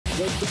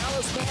The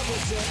Dallas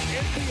Mavericks are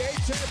NBA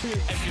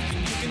champions.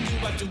 Everything you can do,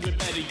 I do it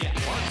better, yeah.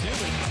 Mark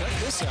Cuban, check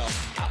this out.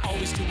 I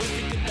always do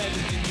everything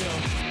better than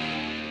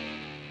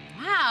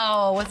you.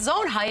 Wow, with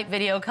Zone Hype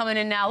video coming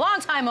in now.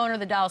 Longtime owner of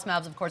the Dallas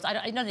Mavs, of course.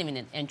 I not even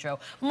an intro.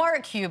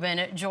 Mark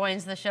Cuban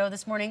joins the show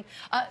this morning.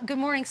 Good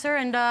morning, sir.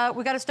 And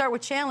we got to start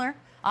with Chandler.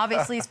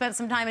 Obviously, spent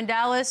some time in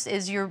Dallas.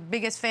 Is your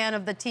biggest fan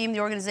of the team,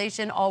 the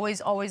organization,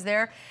 always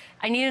there.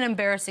 I need an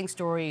embarrassing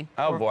story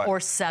or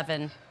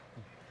seven.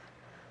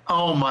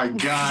 Oh, my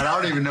God.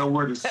 I don't even know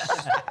where to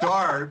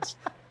start.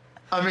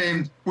 I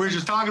mean, we were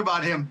just talking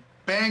about him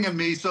banging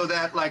me so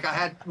that, like,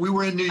 we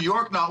were in New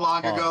York not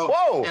long ago.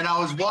 Whoa. And I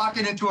was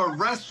walking into a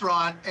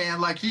restaurant,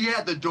 and, like, he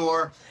had the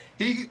door.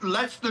 He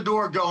lets the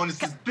door go, and it's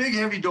this big,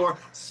 heavy door,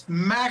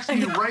 smacks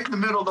me right in the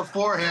middle of the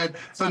forehead.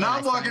 So now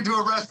I'm walking to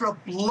a restaurant,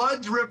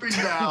 blood dripping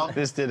down.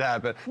 This did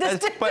happen.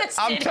 But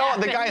I'm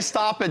telling the guy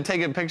stopping,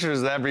 taking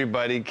pictures of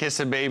everybody,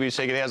 kissing babies,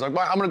 shaking hands. Like,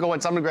 well, I'm going to go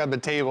inside, I'm going to grab the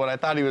table. And I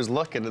thought he was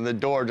looking, and the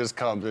door just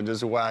comes and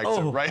just whacks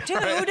him right.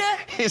 Dude.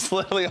 He's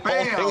literally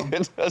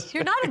holding it.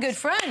 You're not a good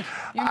friend.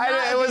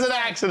 It was an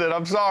accident.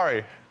 I'm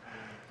sorry.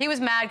 He was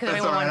mad because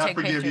everyone wanted to take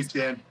pictures.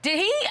 You,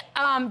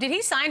 did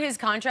he sign his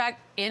contract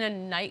in a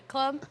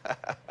nightclub?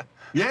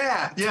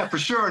 Yeah, for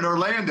sure, in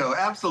Orlando.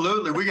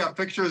 Absolutely. We got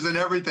pictures and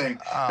everything.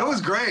 It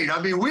was great.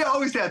 I mean, we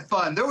always had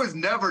fun. There was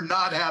never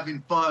not having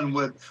fun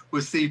with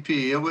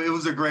CP. It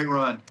was a great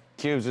run.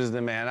 Cubes was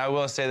the man. I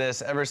will say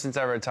this, ever since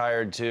I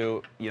retired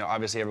too,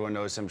 obviously everyone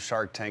knows him,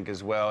 Shark Tank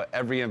as well.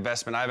 Every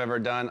investment I've ever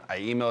done, I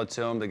email it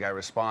to him. The guy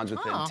responds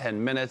within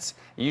 10 minutes.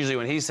 Usually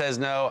when he says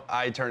no,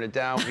 I turn it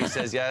down. When he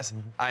says yes,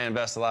 I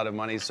invest a lot of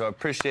money. So I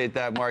appreciate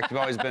that, Mark. You've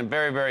always been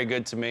very, very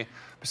good to me.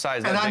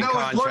 Besides that big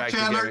contract you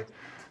gave me.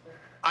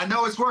 I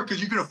know it's work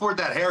because you can afford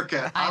that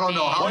haircut. I don't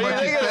know how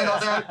much you spent on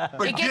that,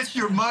 but get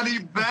your money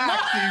back,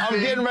 CP. I'm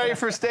getting ready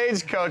for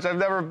Stagecoach. I've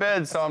never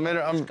been, so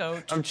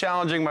I'm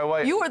challenging my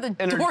white. You are the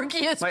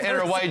dorkiest my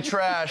inner white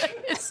trash.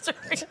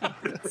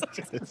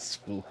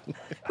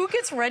 Who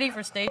gets ready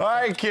for Stagecoach?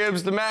 All right,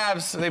 Cubes, the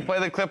Mavs. They play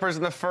the Clippers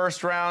in the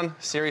first round.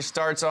 Series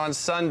starts on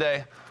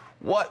Sunday.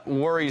 What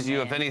worries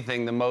you, if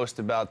anything, the most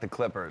about the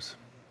Clippers?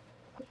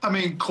 I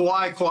mean,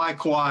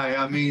 Kawhi.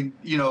 I mean,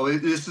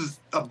 this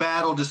is a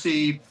battle to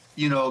see,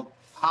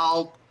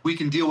 how we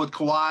can deal with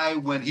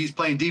Kawhi when he's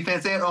playing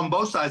defense and on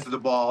both sides of the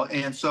ball.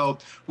 And so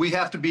we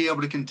have to be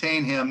able to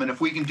contain him. And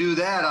if we can do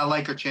that, I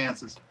like our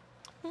chances.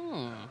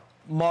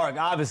 Mark,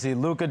 obviously,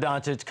 Luka,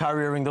 Dončić,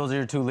 Kyrie Irving, those are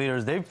your two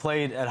leaders. They've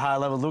played at high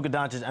level. Luka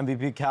Dončić,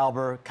 MVP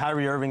caliber.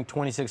 Kyrie Irving,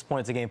 26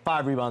 points a game,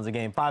 5 rebounds a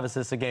game, 5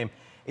 assists a game.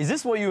 Is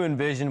this what you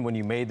envisioned when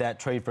you made that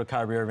trade for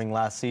Kyrie Irving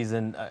last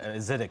season?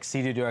 Has it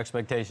exceeded your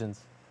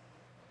expectations?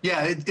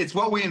 Yeah, it's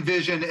what we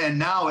envisioned, and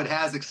now it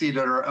has exceeded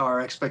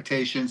our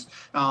expectations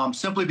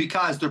simply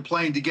because they're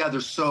playing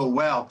together so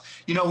well.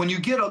 When you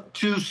get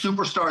two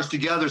superstars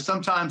together,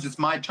 sometimes it's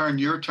my turn,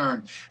 your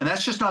turn, and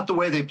that's just not the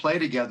way they play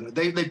together.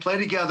 They play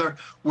together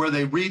where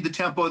they read the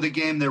tempo of the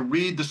game, they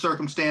read the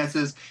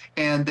circumstances,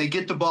 and they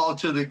get the ball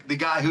to the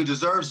guy who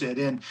deserves it.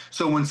 And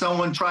so when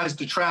someone tries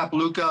to trap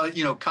Luka,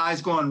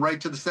 Kai's going right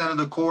to the center of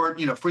the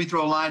court, free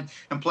throw line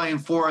and playing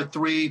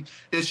 4-3.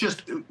 It's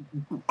just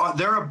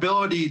their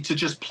ability to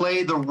just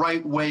play the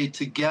right way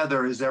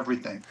together is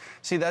everything.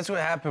 See, that's what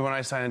happened when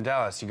I signed in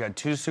Dallas. You got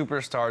two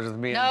superstars with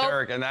me and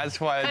Dirk, and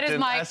that's why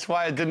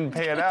it didn't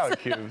pay it out,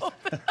 Cubes.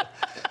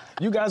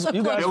 You guys.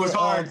 It was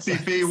hard,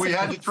 CP. We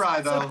had to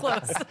try though. So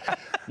close.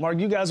 Mark,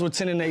 you guys were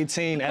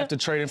 10-18 after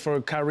trading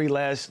for Kyrie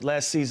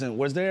last season.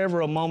 Was there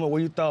ever a moment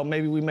where you thought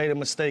maybe we made a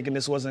mistake and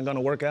this wasn't going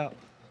to work out?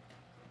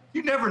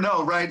 You never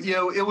know, right?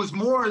 It was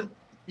more,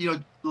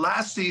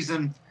 last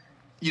season.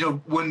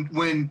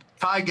 When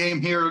Kai came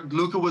here,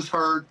 Luka was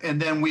hurt,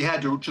 and then we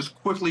had to just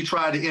quickly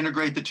try to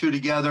integrate the two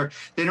together.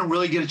 They didn't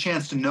really get a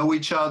chance to know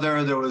each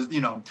other. There was,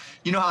 you know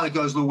how that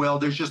goes, Lou Will.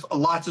 There's just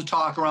lots of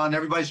talk around.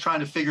 Everybody's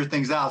trying to figure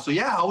things out. So,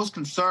 yeah, I was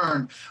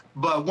concerned.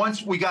 But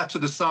once we got to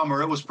the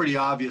summer, it was pretty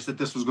obvious that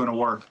this was going to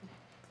work.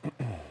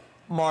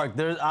 Mark,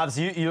 there's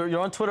obviously you're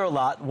on Twitter a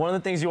lot. One of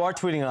the things you are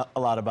tweeting a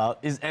lot about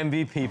is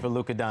MVP for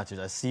Luka Dončić.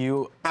 I see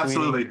you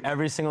tweeting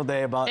every single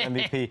day about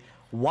MVP.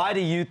 Why do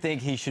you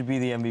think he should be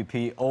the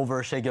MVP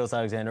over Shai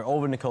Gilgeous-Alexander,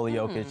 over Nikola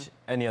Jokic,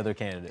 any other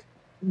candidate?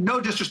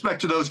 No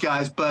disrespect to those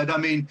guys, but, I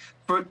mean,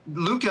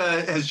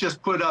 Luka has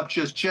just put up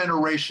just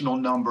generational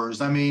numbers.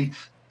 I mean,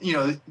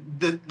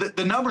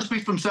 the numbers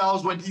speak for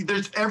themselves. When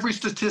there's every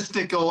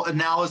statistical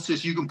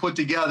analysis you can put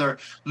together,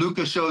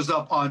 Luka shows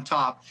up on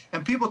top.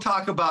 And people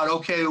talk about,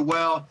 okay,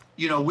 well,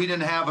 we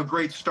didn't have a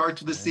great start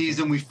to the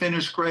season. We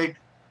finished great.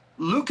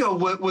 Luka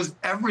was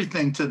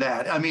everything to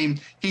that. I mean,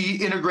 he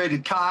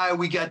integrated Kai.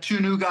 We got two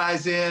new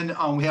guys in.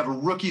 We have a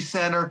rookie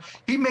center.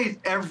 He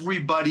made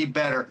everybody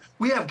better.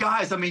 We have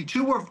guys. I mean,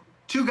 two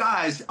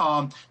guys,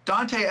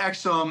 Dante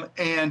Exum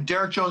and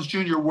Derek Jones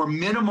Jr. were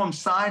minimum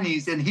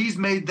signees, and he's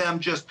made them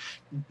just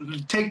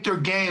take their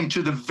game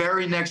to the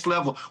very next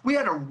level. We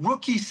had a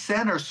rookie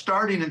center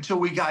starting until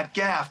we got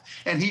Gaff,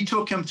 and he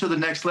took him to the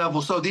next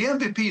level. So the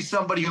MVP is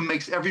somebody who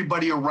makes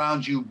everybody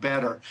around you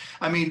better.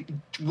 I mean,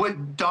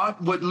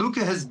 what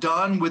Luka has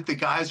done with the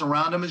guys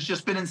around him has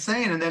just been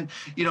insane. And then,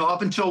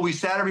 up until we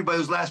sat everybody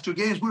those last 2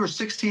 games, we were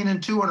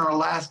 16-2 in our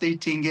last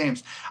 18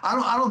 games.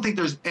 I don't think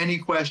there's any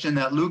question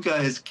that Luka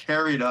has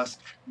carried us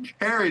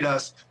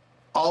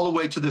all the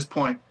way to this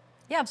point.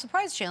 Yeah, I'm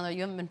surprised, Chandler,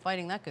 you haven't been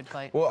fighting that good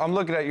fight. Well, I'm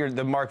looking at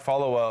the Mark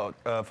Followell,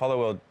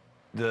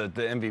 the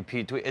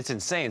MVP tweet. It's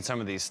insane, some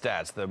of these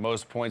stats. The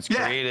most points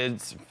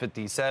created,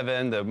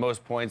 57. The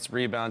most points,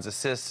 rebounds,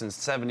 assists, and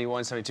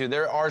 71, 72.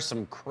 There are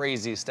some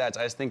crazy stats.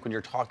 I just think when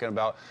you're talking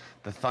about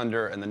the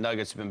Thunder and the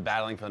Nuggets who've been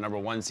battling for the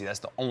 #1 seed, that's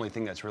the only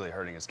thing that's really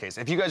hurting his case.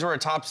 If you guys were a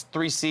top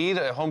 3 seed,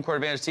 a home court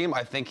advantage team,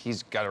 I think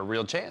he's got a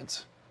real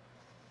chance.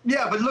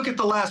 Yeah, but look at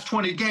the last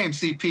 20 games,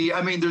 CP.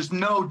 I mean, there's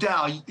no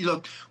doubt.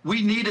 Look,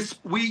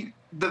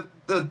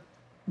 the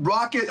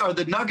Rocket or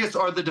the Nuggets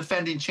are the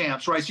defending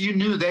champs, right? So you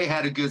knew they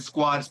had a good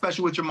squad,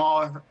 especially with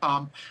Jamal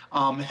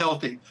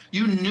healthy.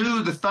 You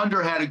knew the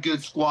Thunder had a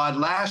good squad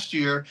last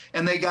year,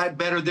 and they got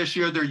better this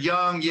year. They're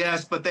young,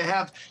 yes, but they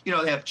have, they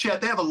have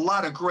Chet. They have a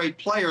lot of great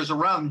players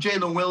around them.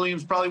 Jalen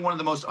Williams, probably one of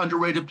the most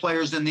underrated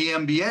players in the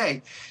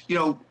NBA.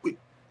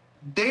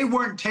 They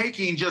weren't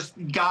taking just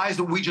guys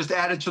that we just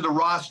added to the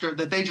roster,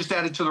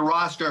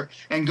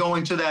 and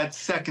going to that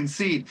second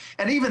seed.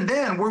 And even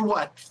then, we're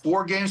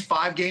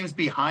 5 games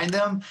behind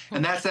them,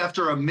 and that's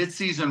after a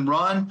midseason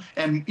run.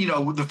 And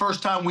the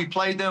first time we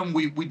played them,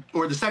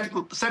 or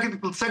the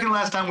second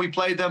last time we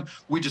played them,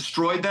 we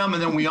destroyed them,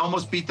 and then we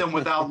almost beat them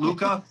without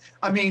Luka.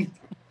 I mean,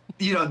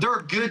 they're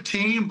a good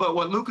team, but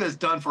what Luka has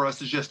done for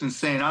us is just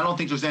insane. I don't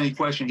think there's any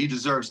question he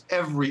deserves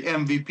every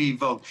MVP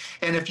vote.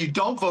 And if you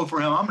don't vote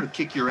for him, I'm going to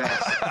kick your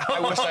ass. I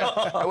wish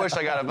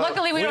I got a vote.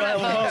 Luckily, we don't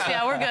have votes.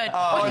 Yeah, we're good.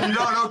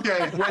 No,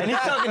 okay. And he's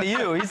talking to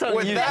you. He's talking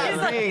to you. With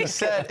that being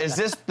said, is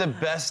this the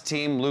best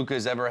team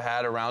Luka's ever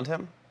had around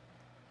him?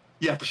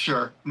 Yeah, for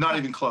sure. Not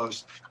even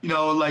close.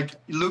 Like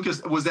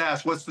Lucas was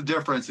asked, what's the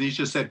difference? And he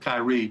just said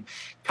Kyrie.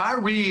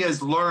 Kyrie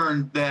has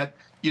learned that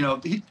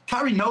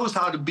Kyrie knows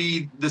how to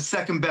be the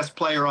second best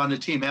player on the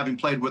team, having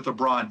played with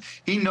LeBron.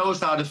 He knows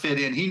how to fit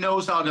in. He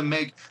knows how to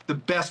make the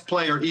best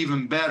player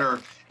even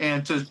better,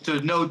 and to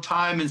know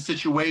time and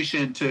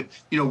situation, to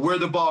where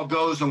the ball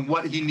goes and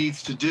what he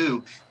needs to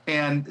do.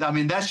 And I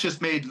mean, that's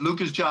just made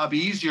Luka's job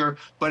easier,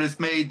 but it's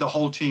made the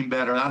whole team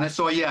better. And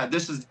so, yeah,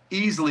 this is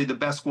easily the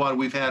best squad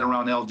we've had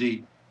around LD.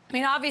 I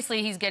mean,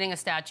 obviously, he's getting a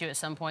statue at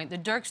some point. The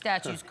Dirk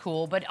statue's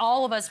cool, but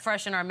all of us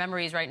fresh in our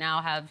memories right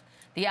now have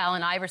the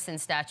Allen Iverson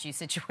statue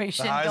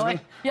situation going.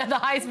 Yeah, the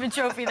Heisman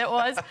Trophy that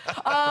was.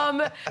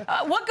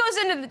 What goes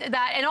into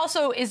that? And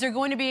also, is there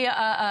going to be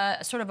a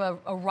sort of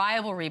a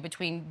rivalry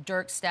between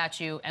Dirk's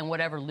statue and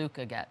whatever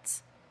Luka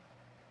gets?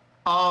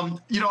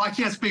 I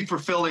can't speak for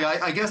Philly.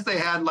 I guess they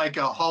had like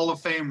a Hall of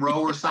Fame row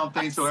or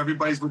something, so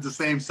everybody's with the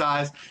same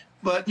size.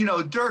 But,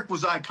 Dirk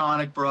was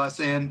iconic for us,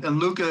 and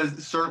Luka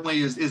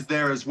certainly is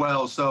there as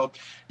well. So,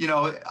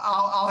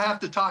 I'll have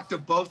to talk to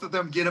both of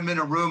them, get them in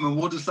a room, and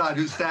we'll decide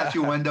whose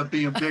statue will end up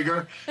being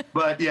bigger.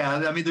 But,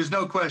 yeah, I mean, there's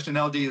no question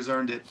LD has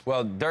earned it.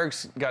 Well,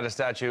 Dirk's got a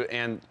statue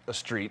and a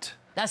street.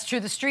 That's true.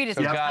 The street is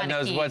so God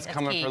knows key. what's That's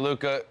coming key. for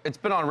Luka. It's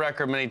been on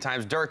record many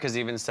times. Dirk has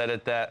even said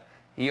it, that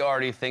he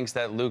already thinks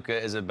that Luka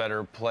is a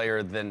better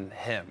player than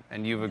him,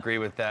 and you've agreed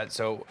with that.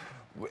 So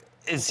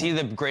is he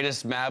the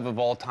greatest Mav of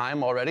all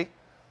time already?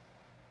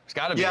 It's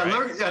got to be,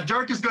 right?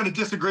 Dirk is going to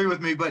disagree with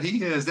me, but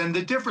he is. And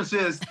the difference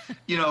is,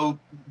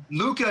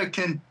 Luka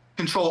can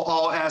control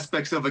all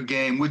aspects of a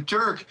game. With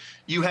Dirk,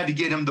 you had to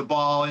get him the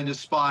ball in his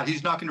spot.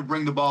 He's not going to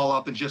bring the ball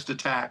up and just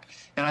attack.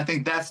 And I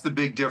think that's the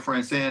big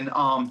difference. And,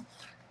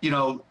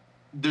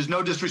 there's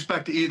no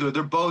disrespect to either.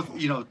 They're both,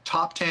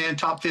 top 10,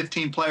 top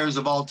 15 players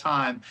of all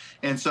time.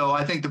 And so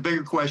I think the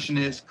bigger question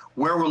is,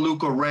 where will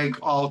Luka rank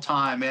all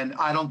time? And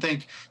I don't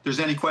think there's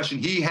any question.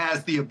 He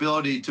has the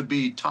ability to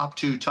be top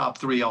 2, top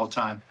 3 all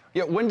time.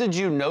 Yeah, when did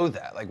you know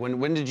that? Like,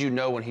 when did you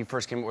know when he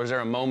first came? Was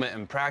there a moment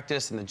in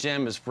practice, in the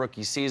gym, his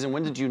rookie season?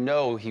 When did you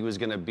know he was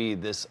going to be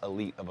this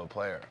elite of a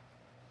player?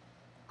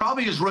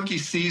 Probably his rookie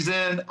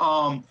season,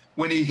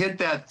 when he hit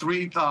that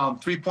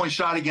three-point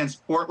shot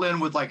against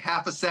Portland with like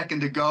half a second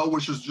to go,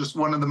 which was just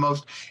one of the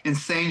most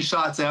insane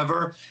shots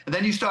ever. And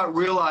then you start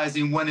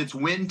realizing when it's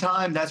win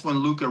time, that's when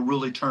Luka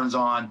really turns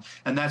on,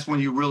 and that's when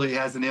he really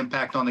has an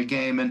impact on the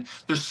game. And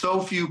there's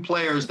so few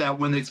players that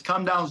when it's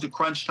come down to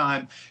crunch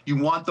time, you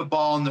want the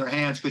ball in their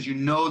hands because you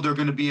know they're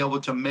going to be able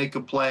to make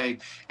a play.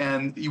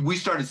 And we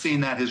started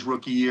seeing that his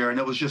rookie year, and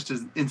it was just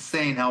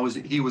insane how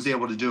he was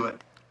able to do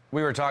it.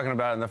 We were talking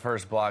about it in the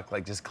first block,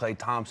 like, is Klay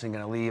Thompson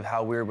going to leave?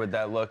 How weird would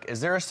that look? Is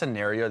there a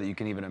scenario that you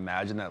can even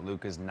imagine that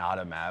Luka's not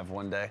a Mav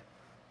one day?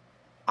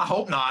 I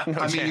hope not.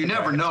 I mean, you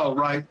never know,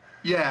 right?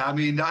 Yeah, I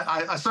mean,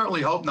 I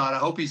certainly hope not. I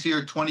hope he's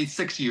here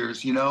 26 years,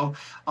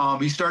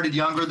 He started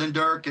younger than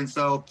Dirk, and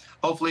so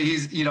hopefully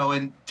he's,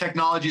 and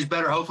technology's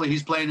better. Hopefully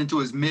he's playing into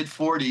his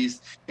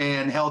mid-40s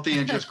and healthy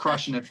and just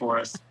crushing it for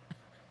us.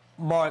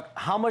 Mark,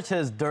 how much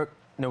has Dirk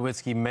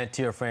Nowitzki meant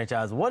to your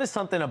franchise. What is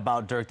something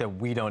about Dirk that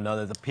we don't know,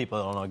 that the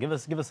people don't know? Give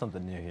us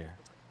something new here.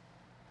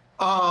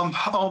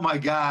 Oh my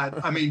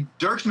God. I mean,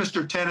 Dirk's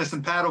Mr. Tennis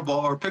and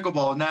paddleball or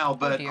pickleball now,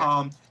 but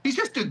he's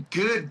just a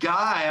good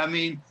guy. I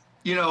mean,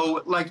 you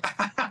know, like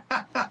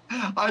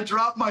I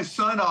dropped my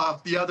son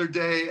off the other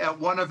day at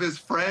one of his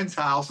friends'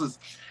 houses,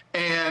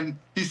 and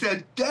he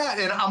said, "Dad,"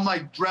 and I'm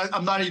like,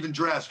 I'm not even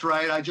dressed,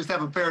 right? I just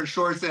have a pair of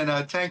shorts and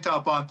a tank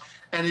top on,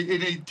 and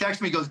he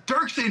texts me, he goes,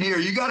 "Dirk's in here.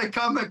 You got to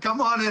come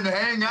on in and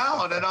hang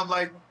out." And I'm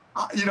like,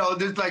 you know,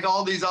 there's like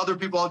all these other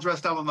people all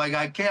dressed up. I'm like,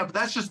 I can't, but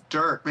that's just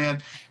Dirk,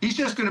 man. He's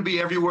just going to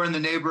be everywhere in the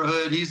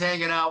neighborhood. He's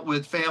hanging out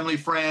with family,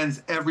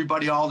 friends,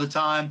 everybody all the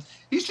time.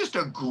 He's just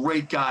a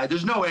great guy.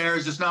 There's no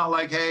airs. It's not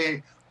like,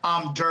 hey,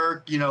 I'm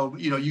Dirk, you know,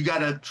 you got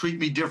to treat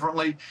me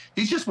differently.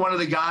 He's just one of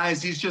the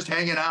guys. He's just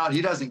hanging out.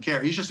 He doesn't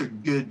care. He's just a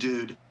good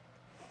dude.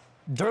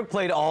 Dirk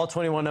played all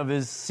 21 of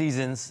his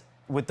seasons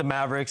with the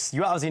Mavericks.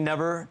 You obviously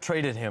never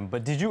traded him,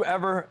 but did you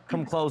ever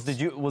come close?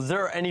 Was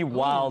there any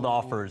wild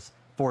offers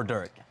for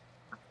Dirk?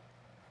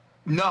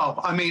 No,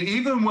 I mean,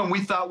 even when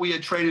we thought we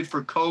had traded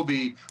for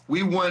Kobe,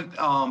 we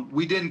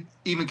didn't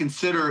even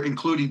consider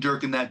including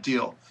Dirk in that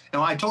deal.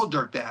 And I told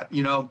Dirk that,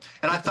 you know,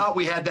 and I thought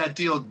we had that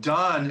deal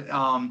done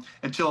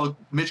until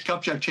Mitch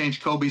Kupchak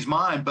changed Kobe's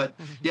mind. But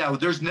yeah,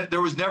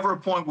 there was never a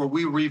point where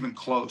we were even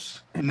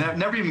close.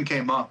 Never even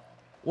came up.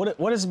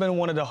 What has been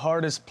one of the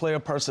hardest player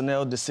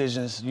personnel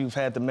decisions you've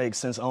had to make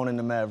since owning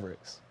the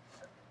Mavericks?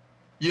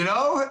 You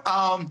know,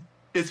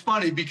 it's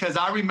funny because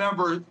I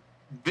remember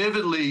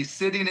vividly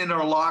sitting in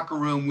our locker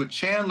room with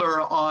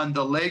Chandler on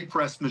the leg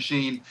press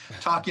machine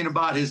talking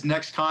about his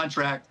next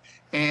contract,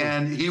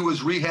 and he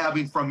was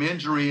rehabbing from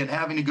injury and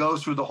having to go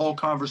through the whole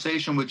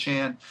conversation with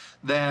Chan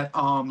that,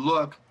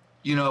 look,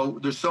 you know,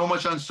 there's so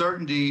much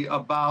uncertainty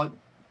about,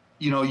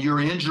 you know, your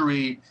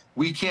injury.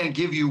 We can't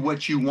give you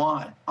what you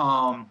want.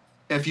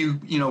 If you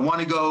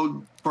want to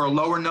go for a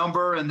lower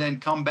number and then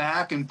come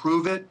back and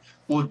prove it,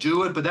 we'll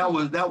do it. But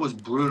that was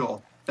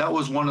brutal. That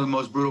was one of the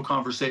most brutal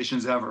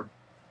conversations ever.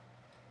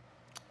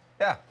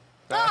 Yeah.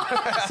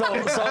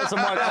 So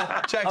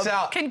Mark, checks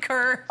out.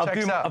 Concur.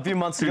 A few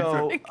months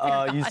ago,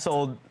 you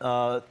sold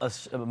a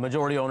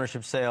majority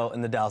ownership sale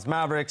in the Dallas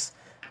Mavericks.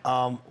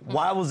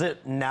 Why was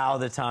it now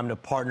the time to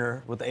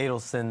partner with the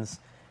Adelstons?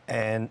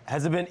 And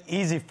has it been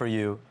easy for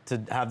you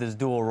to have this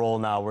dual role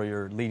now where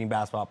you're leading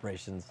basketball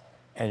operations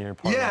and you're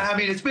partner? Yeah, I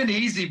mean, it's been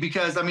easy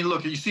because, I mean,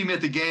 look, you see me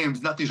at the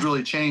games, nothing's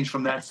really changed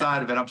from that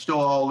side of it. I'm still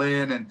all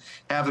in and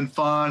having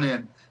fun,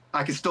 and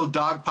I can still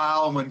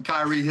dogpile when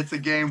Kyrie hits a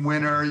game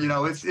winner. You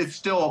know, it's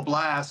still a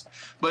blast.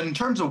 But in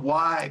terms of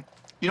why,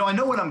 you know, I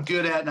know what I'm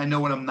good at and I know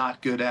what I'm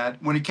not good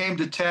at. When it came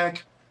to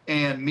tech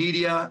and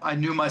media, I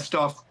knew my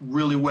stuff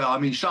really well. I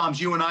mean,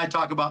 Shams, you and I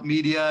talk about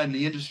media and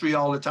the industry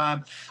all the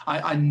time.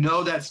 I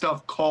know that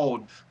stuff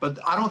cold, but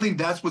I don't think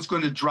that's what's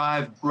going to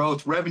drive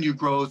growth, revenue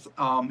growth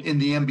in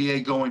the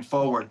NBA going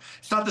forward.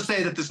 It's not to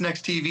say that this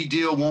next TV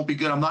deal won't be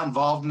good. I'm not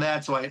involved in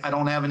that, so I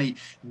don't have any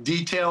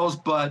details,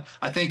 but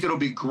I think it'll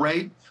be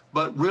great.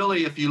 But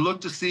really, if you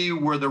look to see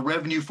where the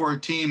revenue for a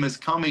team is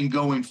coming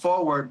going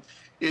forward,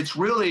 it's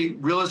really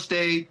real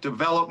estate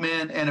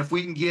development. And if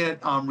we can get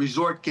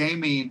resort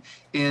gaming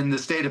in the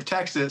state of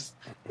Texas,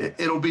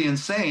 it'll be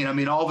insane. I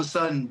mean, all of a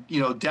sudden,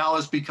 you know,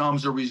 Dallas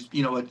becomes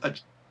a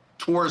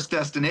tourist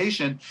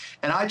destination,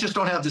 and I just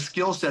don't have the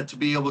skill set to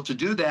be able to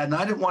do that. And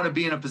I didn't want to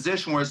be in a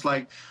position where it's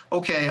like,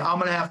 okay, I'm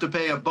going to have to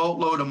pay a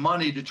boatload of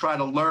money to try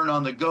to learn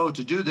on the go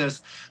to do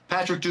this.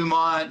 Patrick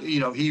Dumont,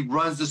 you know, he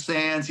runs the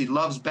Sands. He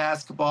loves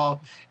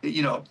basketball.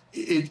 You know,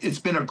 it's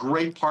been a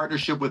great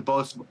partnership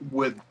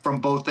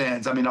from both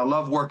ends. I mean, I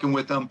love working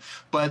with them,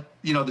 but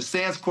you know, the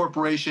Sands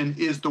Corporation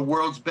is the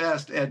world's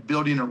best at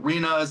building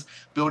arenas,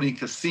 building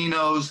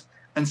casinos,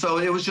 and so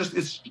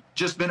it's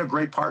just been a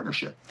great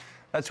partnership.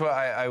 That's what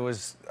I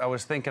was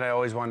thinking. I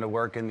always wanted to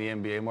work in the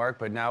NBA, Mark,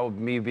 but now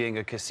me being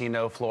a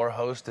casino floor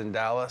host in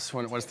Dallas,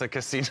 once the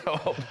casino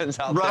opens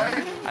out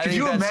there, Could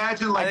you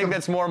imagine? I think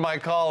that's more my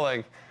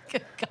calling.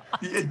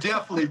 Yeah,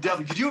 definitely.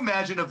 Could you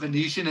imagine a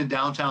Venetian in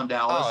downtown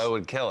Dallas? Oh, it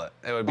would kill it.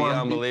 It would be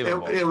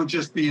unbelievable. It would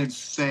just be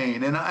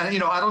insane. And I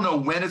don't know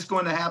when it's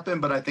going to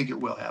happen, but I think it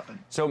will happen.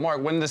 So,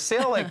 Mark, when the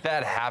sale like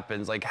that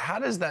happens, like, how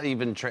does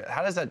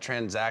that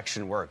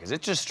transaction work? Is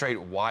it just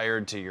straight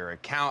wired to your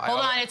account?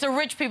 Hold on, it's a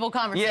rich people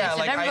conversation. Yeah,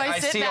 like I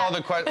see all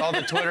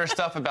the Twitter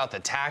stuff about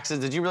the taxes.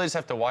 Did you really just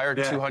have to wire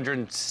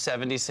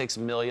 $276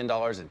 million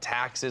in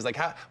taxes? Like,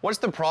 what's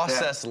the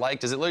process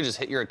like? Does it literally just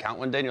hit your account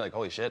one day and you're like,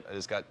 holy shit, I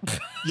just got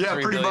Yeah,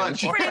 pretty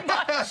much. Pretty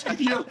much.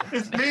 You know,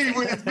 it's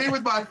me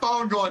with my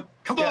phone going,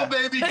 come on,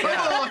 baby, come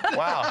on.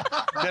 Wow.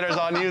 Dinner's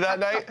on you that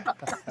night?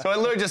 So it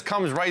literally just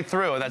comes right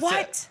through, and that's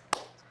it.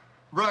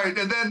 Right,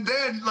 and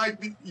then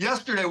like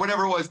yesterday,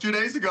 whatever it was, 2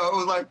 days ago, it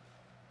was like,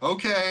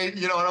 okay,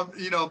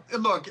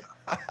 and look,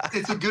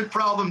 it's a good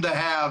problem to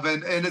have,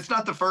 and it's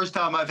not the first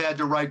time I've had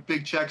to write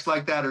big checks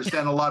like that or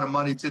send a lot of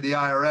money to the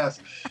IRS.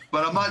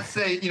 But I'm not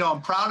saying,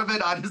 I'm proud of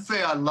it. I didn't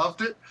say I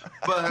loved it,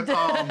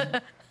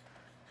 but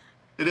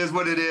it is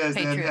what it is,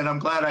 and I'm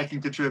glad I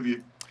can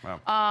contribute.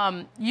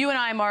 Wow. You and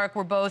I, Mark,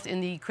 were both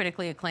in the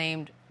critically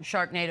acclaimed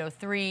Sharknado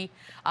 3.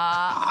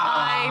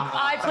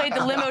 I played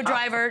the limo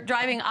driver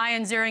driving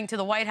Ian Ziering to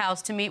the White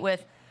House to meet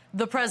with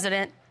the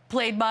president,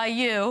 played by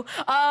you.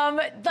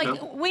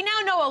 We now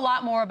know a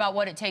lot more about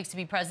what it takes to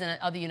be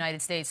president of the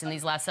United States in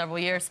these last several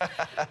years.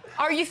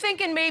 Are you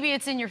thinking maybe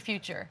it's in your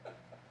future?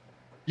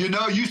 You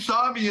know, you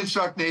saw me in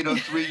Sharknado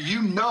 3.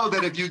 You know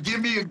that if you give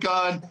me a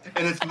gun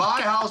and it's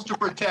my house to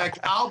protect,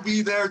 I'll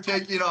be there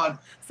taking on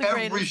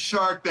every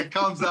shark that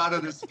comes out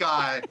of the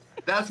sky.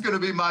 That's going to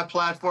be my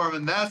platform,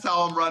 and that's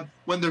how I'm run.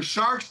 When the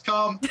sharks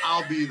come,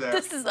 I'll be there.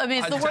 This is, I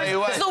mean, it's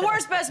the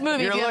worst best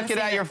movie. You're looking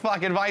at your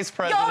fucking vice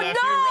president.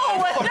 Oh,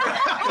 no!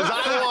 Because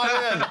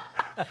I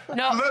want in.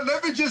 No.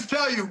 Let me just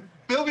tell you,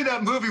 filming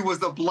that movie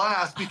was a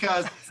blast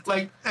because,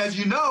 like, as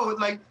you know,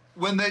 like,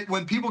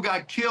 when people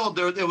got killed,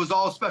 it was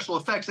all special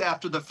effects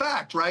after the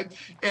fact, right?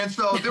 And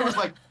so there was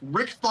like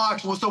Rick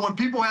Fox. So when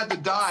people had to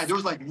die, there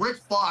was like Rick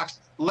Fox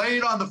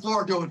laying on the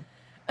floor doing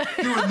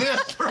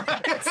this,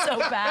 right? It's so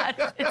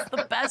bad. It's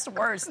the best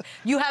worst.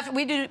 We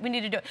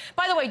need to do it.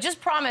 By the way, just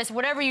promise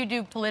whatever you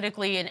do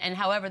politically and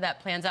however that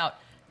plans out,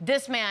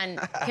 this man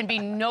can be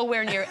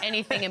nowhere near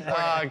anything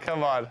important.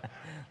 Come on.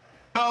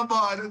 Come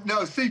on.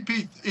 No,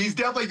 CP, he's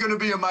definitely going to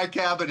be in my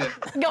cabinet.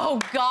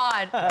 Oh,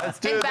 God.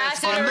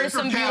 Ambassador to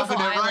some beautiful cabinet,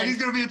 right? island. He's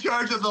going to be in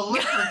charge of the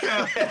liquor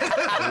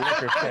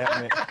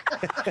cabinet.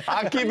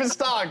 I'm keeping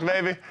stocked,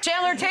 baby.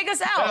 Chandler, take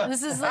us out.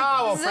 This is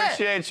like, this is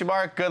appreciate you,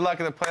 Mark. Good luck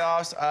in the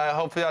playoffs.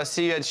 Hopefully I'll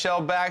see you at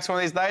Shellbacks one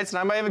of these nights, and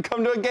I might even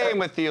come to a game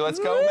with you. Let's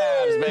go,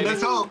 Mavs, baby.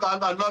 Let's hope.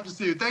 I'd love to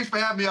see you. Thanks for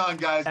having me on,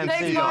 guys. Good to see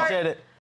Thanks, you all. Mark. Appreciate it.